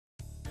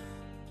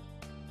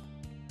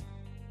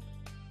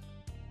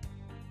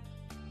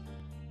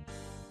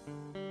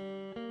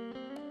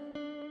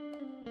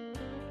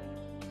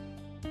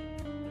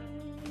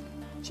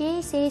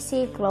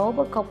GCC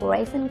Global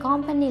Corporation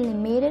Company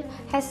Limited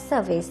has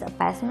serviced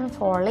apartment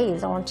for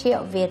lease on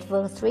Triệu Việt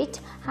Vương Street,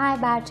 Hai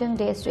Ba Trưng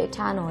District,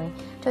 Hanoi.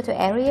 Total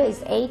area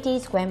is 80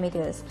 square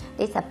meters.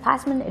 This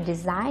apartment is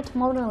designed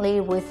modernly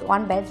with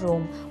one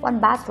bedroom, one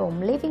bathroom,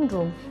 living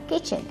room,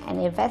 kitchen,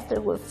 and invested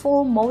with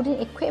full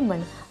modern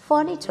equipment,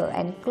 furniture,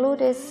 and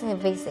included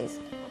services.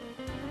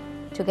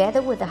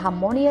 Together with the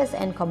harmonious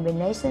and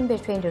combination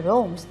between the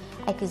rooms,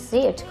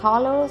 exquisite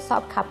color,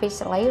 soft carpet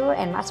layer,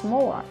 and much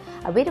more.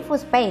 A beautiful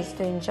space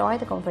to enjoy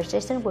the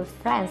conversation with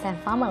friends and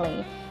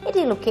family. It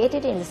is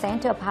located in the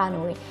center of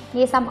Hanoi,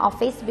 near some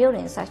office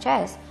buildings such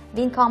as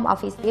Vincom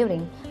Office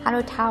Building,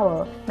 Hanoi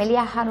Tower,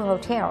 Melia Hanoi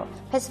Hotel,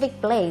 Pacific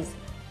Place,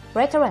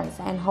 restaurants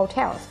and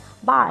hotels,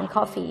 bar and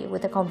coffee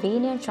with a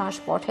convenient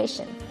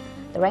transportation.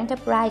 The rental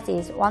price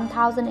is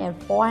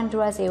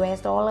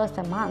 $1,400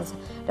 per month.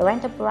 The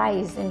rental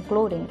price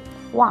including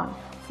 1.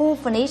 Full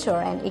furniture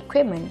and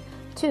equipment,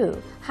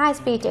 2.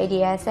 High-speed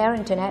ADSL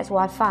Internet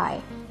Wi-Fi,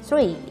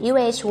 3.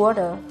 UH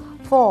water,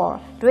 4.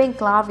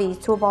 Drink lobby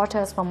 2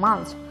 bottles per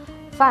month,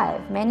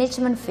 5.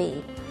 Management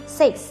fee,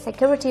 6.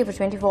 Security for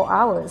 24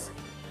 hours,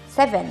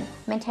 7.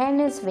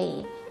 Maintenance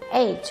fee,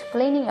 8.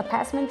 Cleaning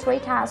apartment 3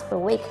 times per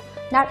week,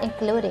 not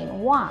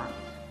including 1.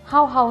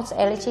 Household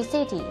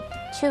electricity,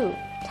 2.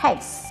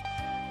 Tax.